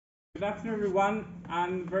Good afternoon, everyone.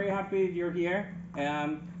 I'm very happy you're here.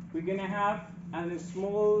 We're gonna have a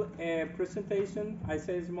small presentation. I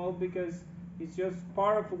say small because it's just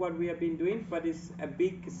part of what we have been doing, but it's a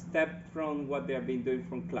big step from what they have been doing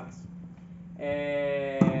from class.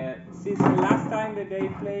 Since the last time that they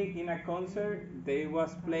played in a concert, they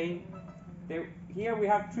was playing. Here we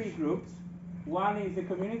have three groups. One is the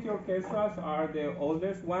community orchestras, are the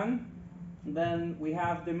oldest one. Then we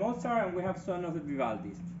have the Mozart and we have some of the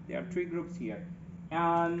Vivaldis. There are three groups here.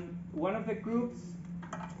 And one of the groups,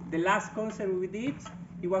 the last concert we did,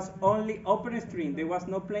 it was only open string. There was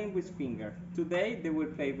no playing with fingers. Today they will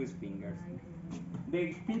play with fingers.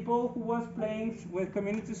 The people who was playing with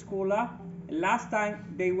community scholar, last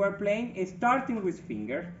time they were playing starting with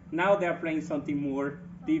fingers. Now they are playing something more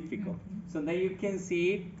difficult. So then you can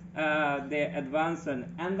see the advancement.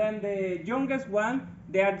 And then the youngest one,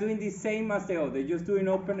 they are doing the same as the other, just doing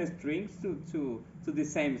open strings to the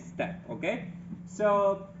same step, okay?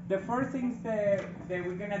 So the first things that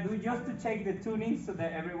we're gonna do just to check the tuning so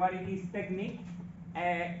that everybody is technique.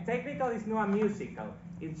 Technical is not a musical.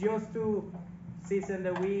 It's just to season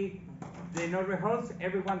that we not rehearse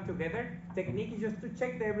everyone together. Technique is just to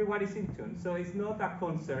check that everybody's in tune. So it's not a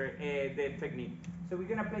concert, the technique. So we're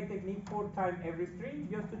gonna play technique 4 times every string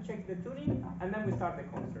just to check the tuning, and then we start the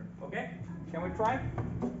concert. Okay? Can we try?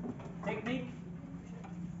 Technique.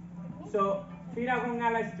 So fira con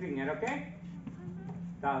ala stringer, okay?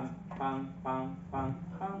 Down, pam, pam, pam,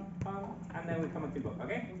 pam, pam, and then we come up to block,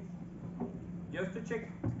 okay? Just to check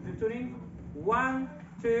the tuning. 1,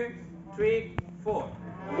 2, 3, 4.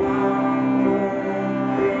 1, 2,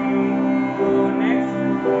 3, 4. Next.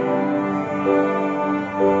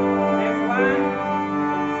 Next one. Next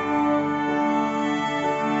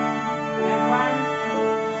one.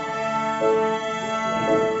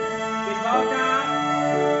 With volta.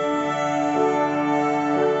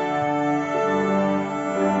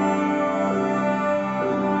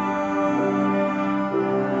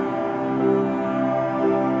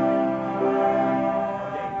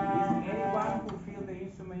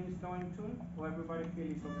 Everybody feel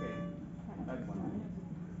it's okay. That one.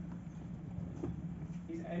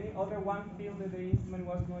 Is any other one feel that the instrument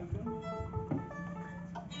was going to?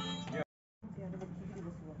 Yeah.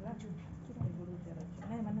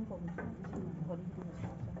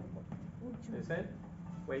 Is it?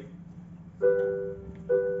 Wait.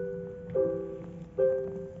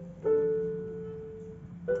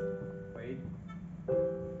 Wait.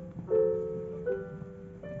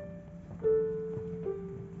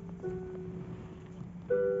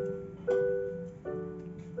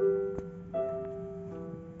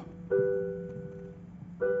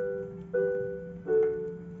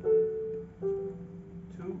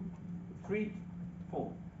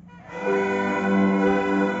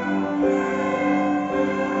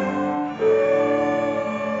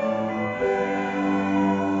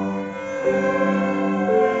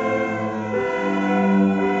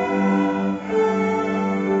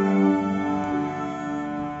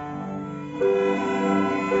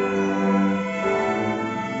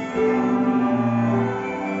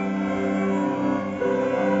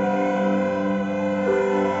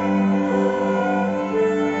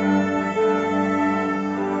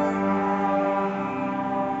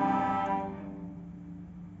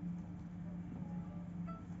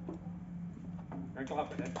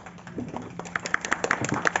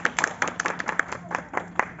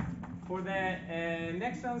 For the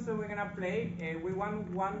next song that we're gonna play, we want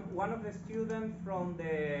one of the students from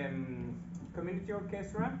the community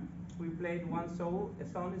orchestra. We played one song. A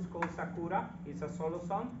song is called Sakura. It's a solo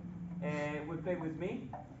song. We play with me.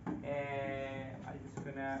 I'm just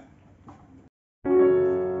gonna.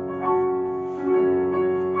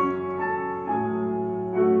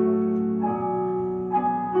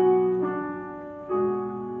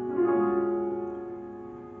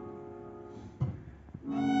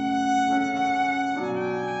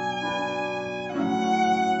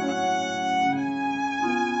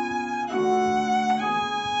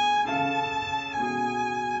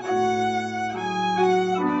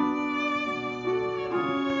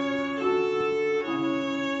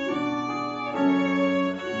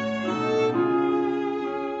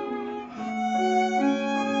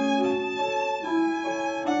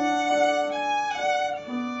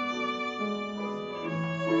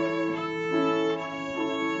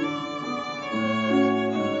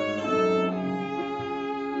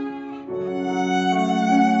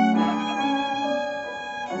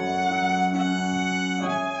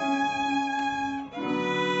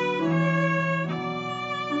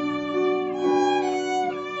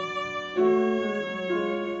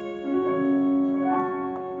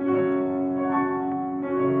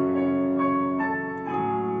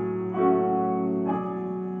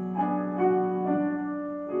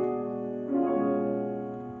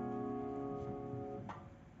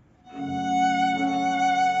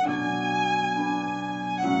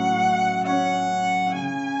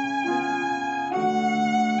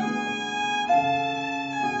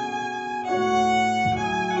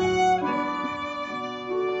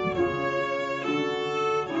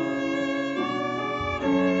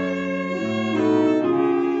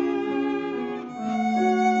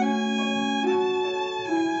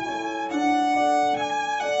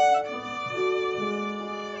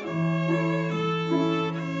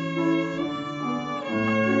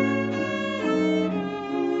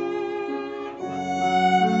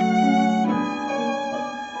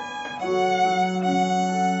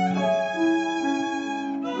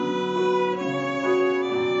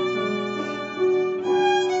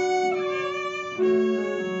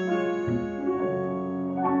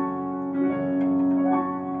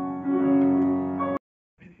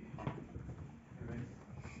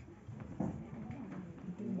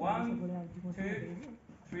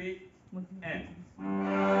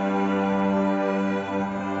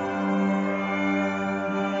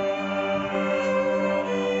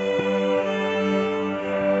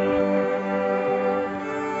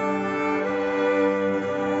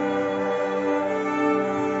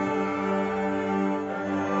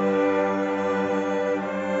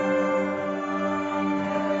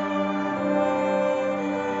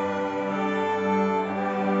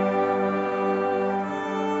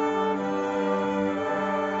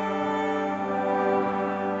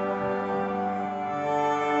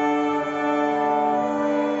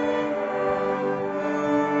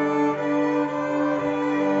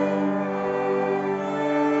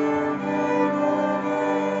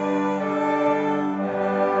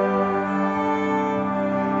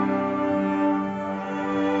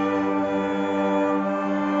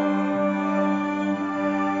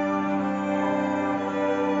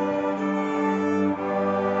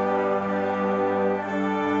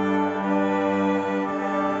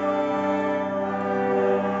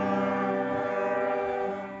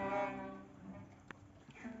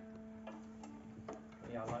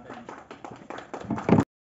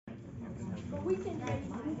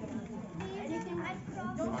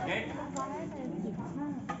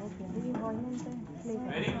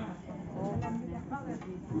 Ready?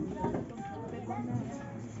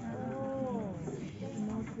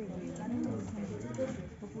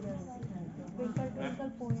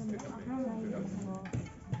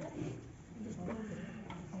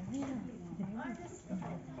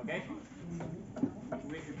 Okay?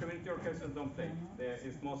 Community orchestras don't play. There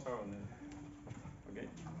is Mozart on it. Okay?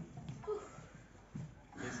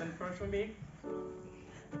 Listen first for me.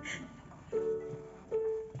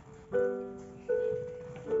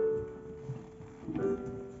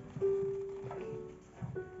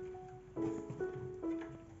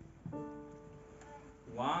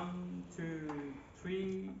 One, two,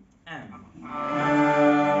 three, and.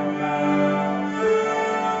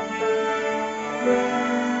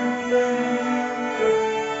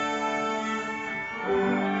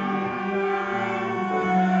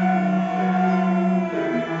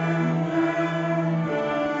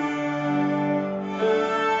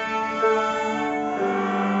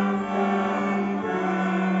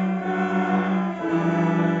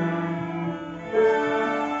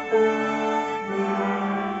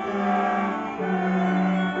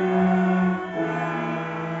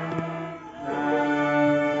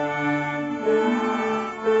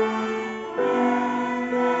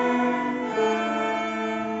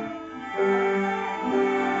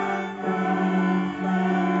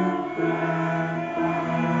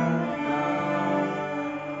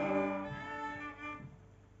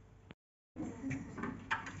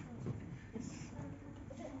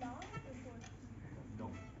 No.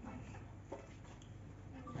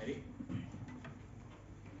 Ready?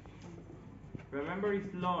 Remember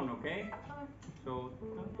it's long, okay? So.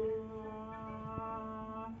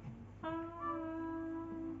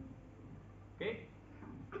 Okay?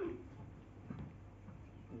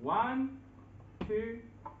 One, two,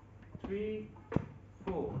 three,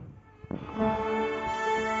 four.